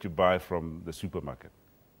processed that you buy from the supermarket.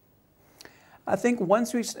 I think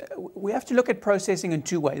once we have to look at processing in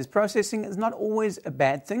two ways. Processing is not always a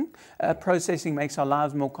bad thing. Processing makes our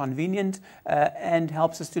lives more convenient and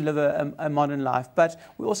helps us to live a modern life. But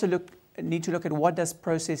we also need to look at what does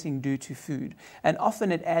processing do to food. And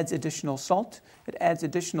often it adds additional salt, it adds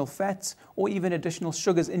additional fats, or even additional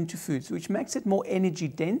sugars into foods, which makes it more energy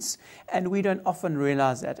dense, and we don't often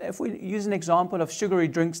realize that. If we use an example of sugary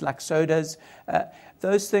drinks like sodas,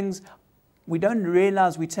 those things, we don't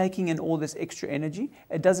realize we're taking in all this extra energy.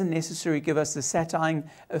 It doesn't necessarily give us the satiating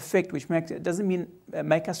effect, which doesn't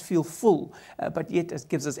make us feel full, but yet it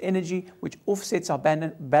gives us energy, which offsets our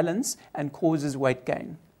balance and causes weight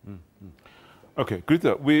gain. Okay,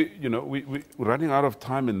 Greta, we're running out of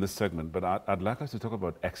time in this segment, but I'd like us to talk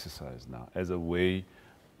about exercise now as a way,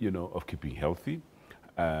 you know, of keeping healthy,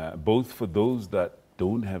 both for those that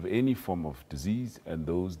don't have any form of disease and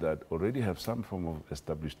those that already have some form of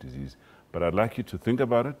established disease. But I'd like you to think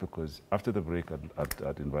about it, because after the break,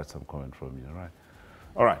 I'd invite some comment from you, all right?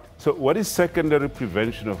 All right, so what is secondary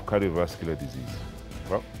prevention of cardiovascular disease?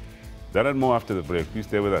 Well, that and more after the break. Please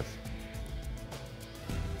stay with us.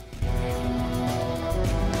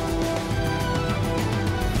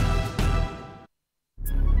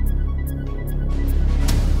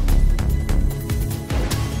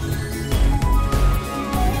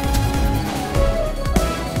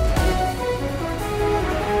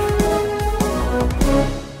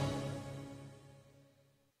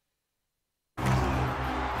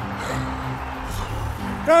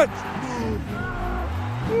 Touch!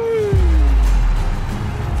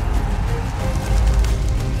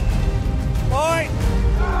 Point!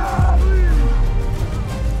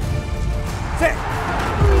 Sit!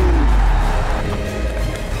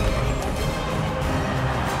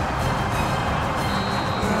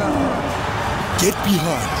 Get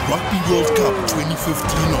behind Rugby World Cup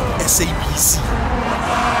 2015 on SABC.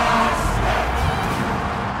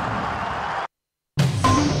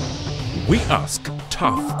 We ask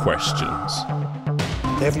tough questions.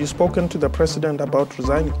 Have you spoken to the president about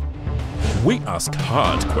resigning? We ask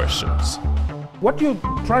hard questions. What you're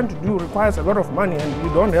trying to do requires a lot of money and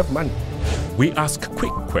you don't have money. We ask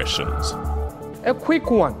quick questions. A quick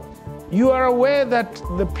one. You are aware that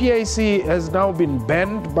the PAC has now been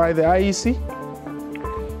banned by the IEC?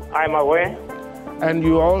 I'm aware. And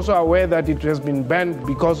you are also aware that it has been banned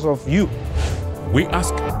because of you? We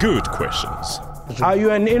ask good questions. Are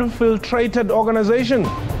you an infiltrated organization?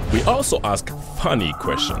 We also ask funny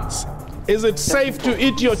questions. Is it safe to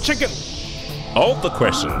eat your chicken? All the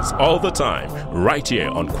questions, all the time, right here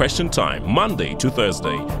on Question Time, Monday to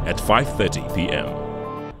Thursday at 5:30 p.m.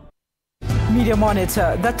 Media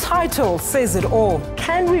Monitor, the title says it all.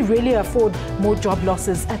 Can we really afford more job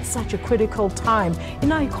losses at such a critical time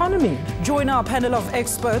in our economy? Join our panel of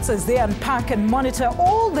experts as they unpack and monitor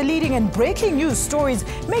all the leading and breaking news stories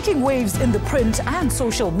making waves in the print and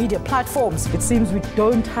social media platforms. It seems we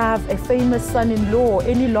don't have a famous son-in-law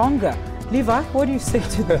any longer. Levi, what do you say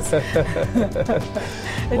to this?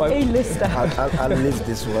 An A-lister. I'll leave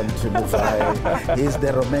this one to Levi. He's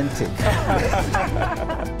the romantic.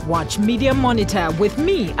 Watch Media Monitor with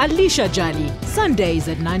me, Alicia Jali, Sundays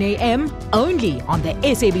at 9 a.m. only on the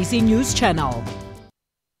SABC News Channel.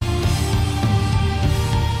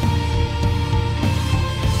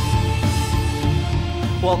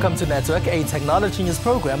 Welcome to Network, a technology news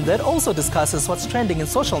program that also discusses what's trending in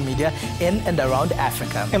social media in and around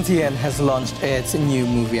Africa. MTN has launched its new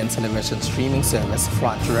movie and television streaming service,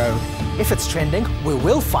 Front Row. If it's trending, we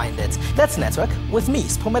will find it. That's Network with me,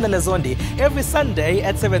 Spumelele Zondi, every Sunday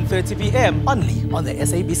at 7:30 p.m. only on the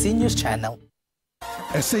SABC News Channel.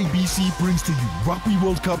 SABC brings to you Rugby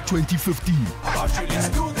World Cup 2015. Let's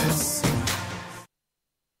do this!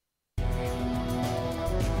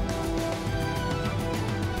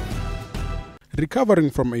 Recovering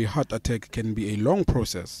from a heart attack can be a long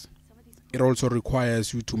process. It also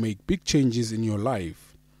requires you to make big changes in your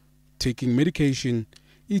life. Taking medication,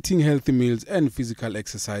 eating healthy meals, and physical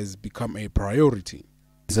exercise become a priority.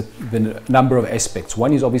 There's been a number of aspects.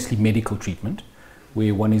 One is obviously medical treatment,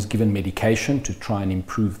 where one is given medication to try and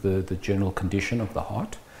improve the general condition of the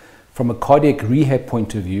heart. From a cardiac rehab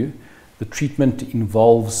point of view, the treatment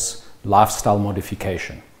involves lifestyle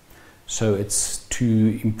modification. So it's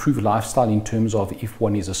to improve lifestyle in terms of if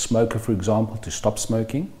one is a smoker, for example, to stop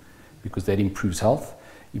smoking, because that improves health.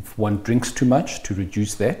 If one drinks too much, to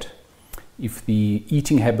reduce that. If the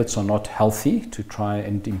eating habits are not healthy, to try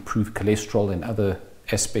and improve cholesterol and other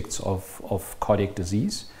aspects of cardiac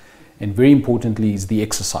disease. And very importantly is the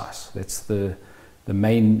exercise. That's the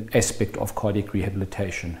main aspect of cardiac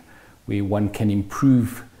rehabilitation, where one can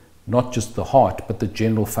improve not just the heart, but the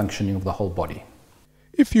general functioning of the whole body.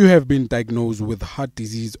 If you have been diagnosed with heart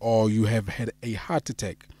disease or you have had a heart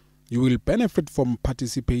attack, you will benefit from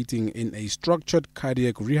participating in a structured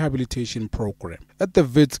cardiac rehabilitation program at the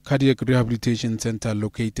Wits Cardiac Rehabilitation Center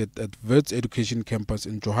located at Wits Education Campus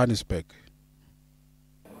in Johannesburg.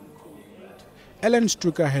 Alan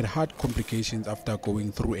Stricker had heart complications after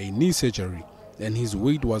going through a knee surgery, and his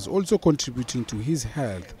weight was also contributing to his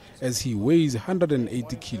health as he weighs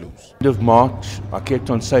 180 kilos. End of March, I kept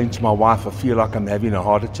on saying to my wife, I feel like I'm having a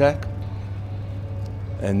heart attack.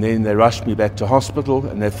 And then they rushed me back to hospital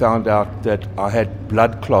and they found out that I had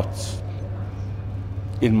blood clots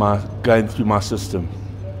going through my system.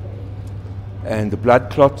 And the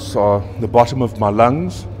blood clots are the bottom of my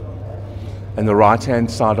lungs and the right-hand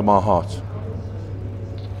side of my heart.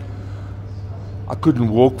 I couldn't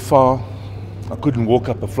walk far. I couldn't walk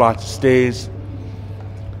up a flight of stairs.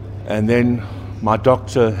 And then my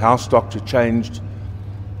doctor, house doctor, changed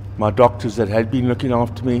my doctors that had been looking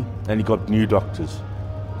after me, and he got new doctors.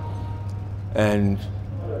 And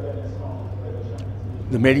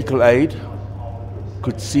the medical aid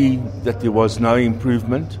could see that there was no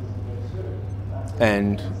improvement,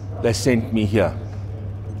 and they sent me here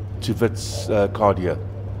to Wits Cardio.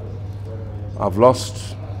 I've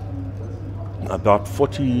lost about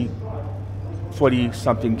 40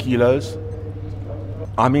 something kilos.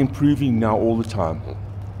 I'm improving now all the time.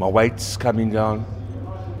 My weight's coming down,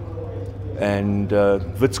 and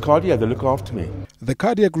Wits Cardio, they look after me. The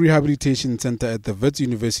Cardiac Rehabilitation Center at the Wits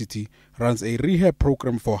University runs a rehab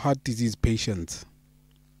program for heart disease patients.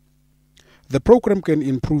 The program can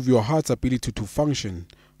improve your heart's ability to function,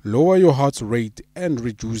 lower your heart's rate, and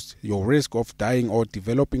reduce your risk of dying or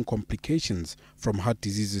developing complications from heart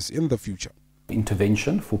diseases in the future.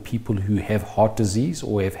 Intervention for people who have heart disease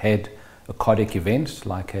or have had a cardiac event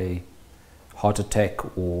like a heart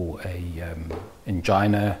attack or a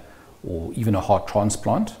angina or even a heart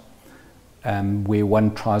transplant, where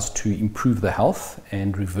one tries to improve the health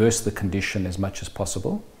and reverse the condition as much as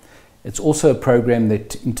possible. It's also a program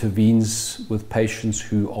that intervenes with patients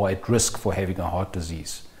who are at risk for having a heart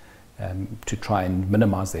disease, to try and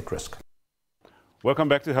minimize that risk. Welcome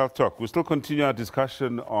back to Health Talk. We'll still continue our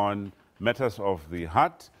discussion on matters of the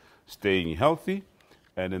heart, staying healthy.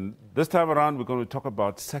 And in this time around, we're going to talk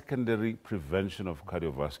about secondary prevention of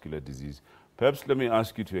cardiovascular disease. Perhaps let me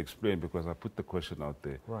ask you to explain, because I put the question out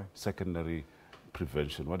there. Right. Secondary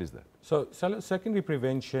prevention, what is that? So secondary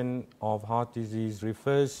prevention of heart disease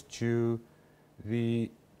refers to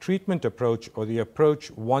the treatment approach, or the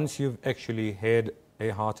approach once you've actually had a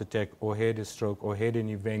heart attack or had a stroke or had an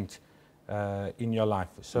event in your life.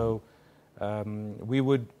 So we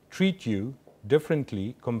would treat you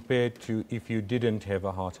differently compared to if you didn't have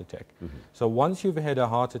a heart attack. So once you've had a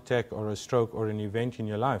heart attack or a stroke or an event in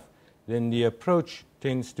your life, then the approach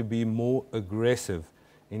tends to be more aggressive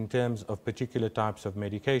in terms of particular types of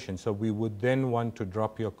medication. So we would then want to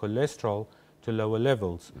drop your cholesterol to lower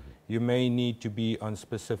levels. You may need to be on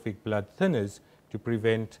specific blood thinners to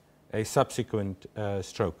prevent a subsequent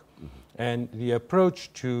stroke. And the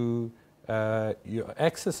approach to your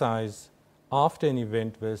exercise after an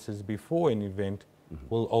event versus before an event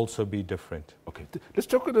will also be different. Okay, let's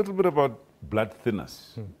talk a little bit about blood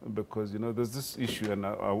thinners, because, you know, there's this issue, and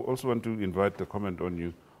I also want to invite the comment on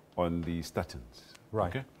you on the statins.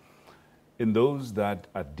 Right. Okay? In those that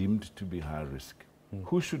are deemed to be high risk,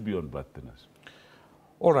 who should be on blood thinners?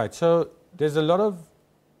 All right, so there's a lot of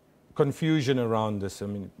confusion around this. I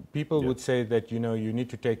mean, people would say that, you know, you need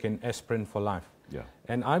to take an aspirin for life. Yeah.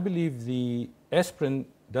 And I believe the aspirin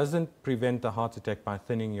doesn't prevent a heart attack by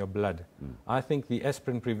thinning your blood. I think the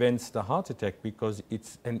aspirin prevents the heart attack because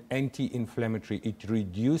it's an anti-inflammatory. It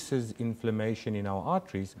reduces inflammation in our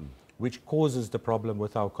arteries, which causes the problem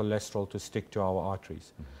with our cholesterol to stick to our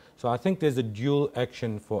arteries. So I think there's a dual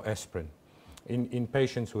action for aspirin in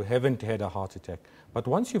patients who haven't had a heart attack. But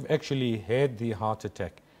once you've actually had the heart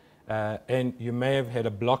attack, and you may have had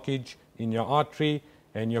a blockage in your artery,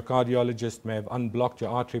 and your cardiologist may have unblocked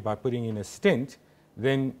your artery by putting in a stent,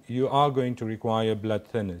 then you are going to require blood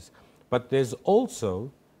thinners. But there's also,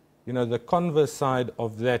 you know, the converse side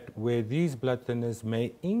of that, where these blood thinners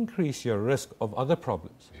may increase your risk of other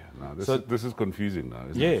problems. Yeah, now this is confusing now,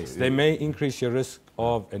 isn't it? Yes, they may increase your risk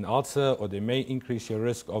of an ulcer, or they may increase your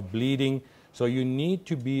risk of bleeding. So you need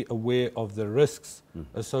to be aware of the risks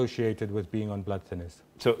associated with being on blood thinners.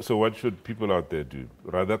 So what should people out there do?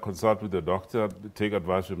 Rather consult with a doctor, take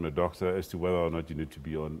advice from a doctor as to whether or not you need to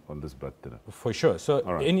be on this blood thinner? For sure. So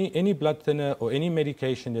right. any blood thinner or any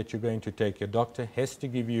medication that you're going to take, your doctor has to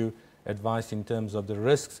give you advice in terms of the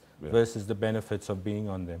risks versus the benefits of being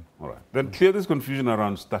on them. All right. Then clear this confusion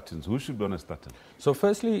around statins. Who should be on a statin? So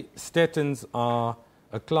firstly, statins are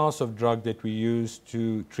a class of drug that we use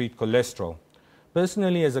to treat cholesterol.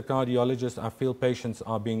 Personally, as a cardiologist, I feel patients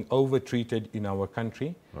are being over-treated in our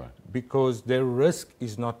country because their risk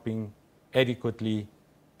is not being adequately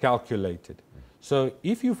calculated. So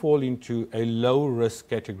if you fall into a low-risk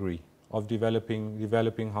category of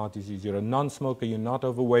developing heart disease, you're a non-smoker, you're not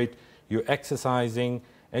overweight, you're exercising,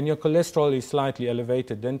 and your cholesterol is slightly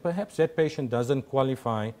elevated, then perhaps that patient doesn't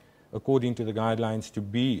qualify according to the guidelines to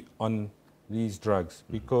be on these drugs,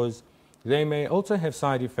 because they may also have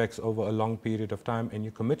side effects over a long period of time, and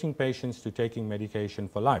you're committing patients to taking medication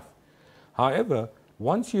for life. However,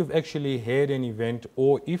 once you've actually had an event,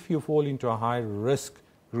 or if you fall into a high risk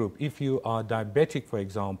group, if you are diabetic, for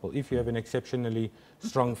example, if you have an exceptionally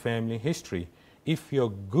strong family history, if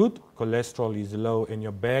your good cholesterol is low and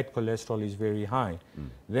your bad cholesterol is very high,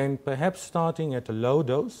 then perhaps starting at a low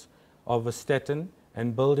dose of a statin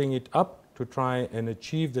and building it up to try and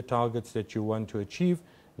achieve the targets that you want to achieve,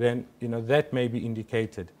 then that may be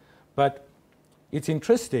indicated. But it's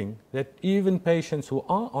interesting that even patients who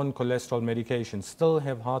are on cholesterol medication still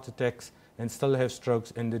have heart attacks and still have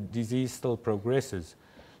strokes, and the disease still progresses.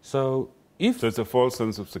 So it's a false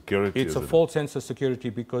sense of security. It's a false sense of security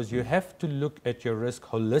because you have to look at your risk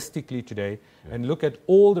holistically today and look at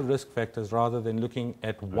all the risk factors rather than looking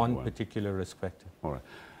at one particular risk factor. All right.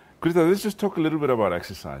 Krista, let's just talk a little bit about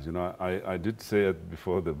exercise. I did say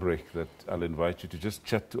before the break that I'll invite you to just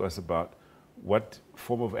chat to us about what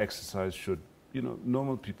form of exercise should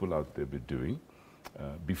normal people out there be doing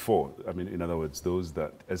before. I mean, in other words, those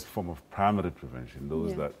that, as a form of primary prevention,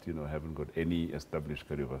 those that haven't got any established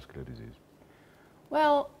cardiovascular disease.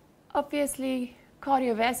 Well, obviously,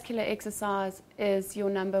 cardiovascular exercise is your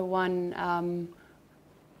number one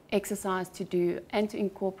exercise to do and to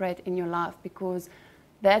incorporate in your life, because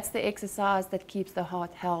that's the exercise that keeps the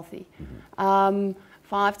heart healthy.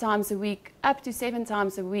 5 times a week, up to 7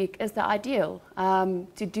 times a week is the ideal,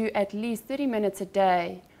 to do at least 30 minutes a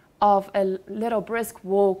day of a little brisk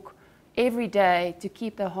walk every day to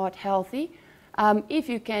keep the heart healthy. If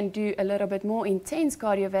you can do a little bit more intense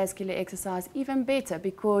cardiovascular exercise, even better,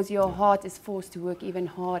 because your heart is forced to work even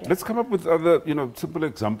harder. Let's come up with other, simple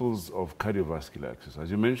examples of cardiovascular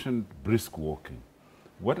exercise. You mentioned brisk walking.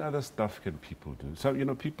 What other stuff can people do? So,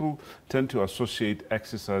 people tend to associate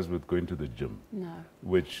exercise with going to the gym,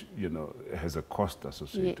 which, has a cost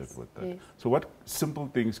associated with that. Yes. So what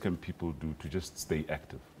simple things can people do to just stay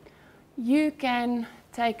active? You can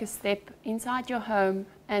take a step inside your home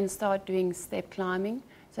and start doing step climbing.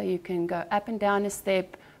 So you can go up and down a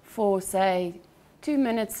step for, say, 2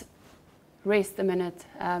 minutes, rest a minute,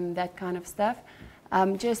 that kind of stuff,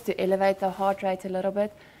 just to elevate the heart rate a little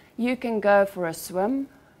bit. You can go for a swim.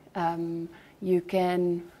 You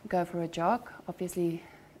can go for a jog, obviously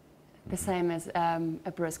the same as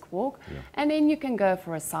a brisk walk. And then you can go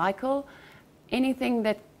for a cycle, anything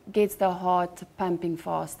that gets the heart pumping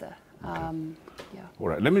faster. All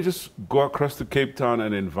right, let me just go across to Cape Town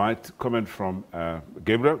and invite comment from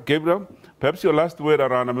Gabriel. Gabriel, perhaps your last word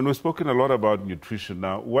around, I mean, we've spoken a lot about nutrition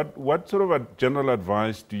now. What sort of a general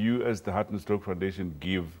advice do you as the Heart and Stroke Foundation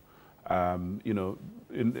give,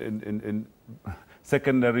 in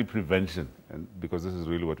secondary prevention? And because this is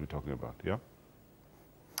really what we're talking about, yeah?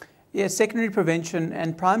 Yes, secondary prevention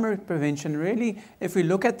and primary prevention, really, if we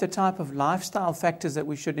look at the type of lifestyle factors that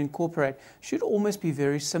we should incorporate, should almost be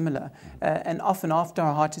very similar. And often after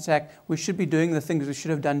a heart attack, we should be doing the things we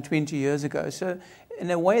should have done 20 years ago. So in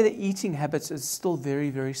a way, the eating habits is still very,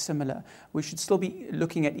 very similar. We should still be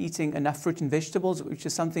looking at eating enough fruit and vegetables, which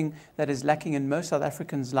is something that is lacking in most South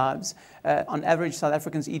Africans' lives. On average, South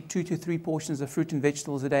Africans eat 2 to 3 portions of fruit and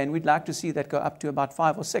vegetables a day, and we'd like to see that go up to about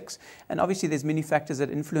 5 or 6. And obviously, there's many factors that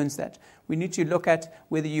influence that. We need to look at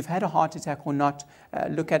whether you've had a heart attack or not,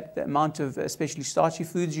 look at the amount of especially starchy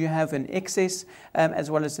foods you have in excess, as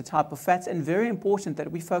well as the type of fats. And very important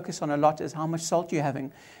that we focus on a lot is how much salt you're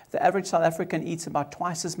having. The average South African eats about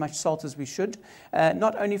twice as much salt as we should,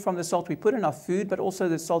 not only from the salt we put in our food, but also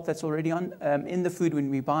the salt that's already in the food when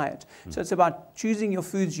we buy it. So it's about choosing your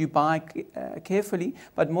foods you buy carefully,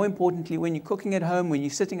 but more importantly, when you're cooking at home, when you're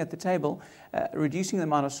sitting at the table, reducing the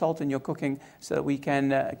amount of salt in your cooking so that we can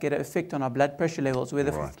get an effect on our blood pressure levels,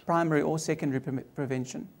 whether for primary or secondary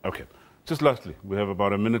prevention. Okay. Just lastly, we have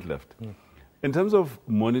about a minute left. In terms of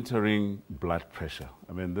monitoring blood pressure,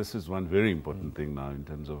 I mean, this is one very important thing now in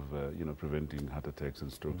terms of, preventing heart attacks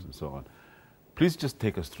and strokes and so on. Please just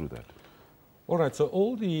take us through that. All right, so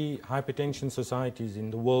all the hypertension societies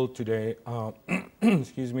in the world today are,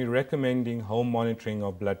 recommending home monitoring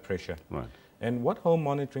of blood pressure. Right. And what home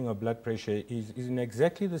monitoring of blood pressure is in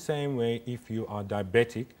exactly the same way if you are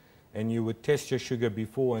diabetic and you would test your sugar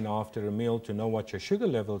before and after a meal to know what your sugar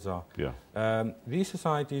levels are. Yeah. These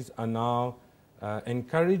societies are now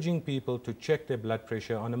encouraging people to check their blood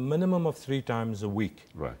pressure on a minimum of 3 times a week.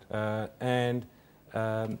 Right. But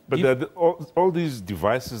there are all these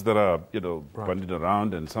devices that are, bandied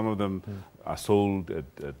around, and some of them are sold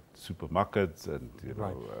at supermarkets and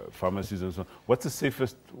pharmacies and so on. What's the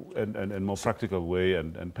safest and more practical way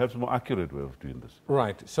and perhaps more accurate way of doing this?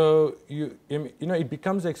 Right. So it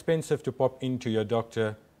becomes expensive to pop into your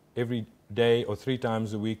doctor every day or 3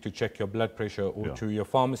 times a week to check your blood pressure, or to your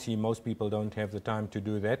pharmacy. Most people don't have the time to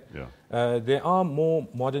do that. There are more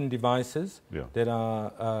modern devices that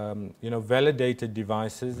are validated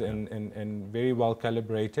devices and very well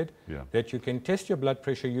calibrated that you can test your blood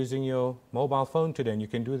pressure using your mobile phone today, and you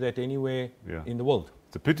can do that anywhere in the world.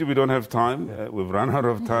 It's a pity we don't have time. We've run out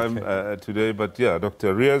of time today, but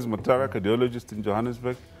Dr. Riaz Mutara, cardiologist in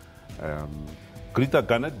Johannesburg, Greta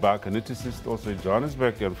Garnett, biokineticist, also in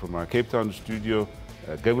Johannesburg, and from our Cape Town studio,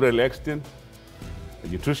 Gabriel Exton, a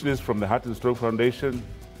nutritionist from the Heart and Stroke Foundation.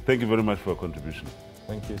 Thank you very much for your contribution.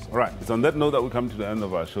 Thank you, sir. All right, it's on that note that we come to the end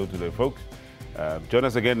of our show today, folks. Join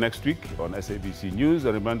us again next week on SABC News.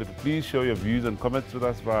 A reminder to please share your views and comments with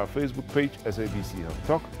us via our Facebook page, SABC Health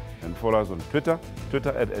Talk, and follow us on Twitter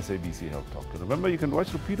at SABC Health Talk. And remember, you can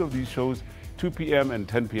watch repeat of these shows 2 p.m. and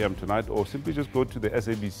 10 p.m. tonight, or simply just go to the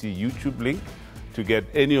SABC YouTube link to get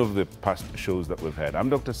any of the past shows that we've had. I'm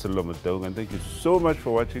Dr. Salome Dong, and thank you so much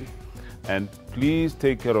for watching. And please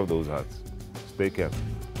take care of those hearts. Stay careful.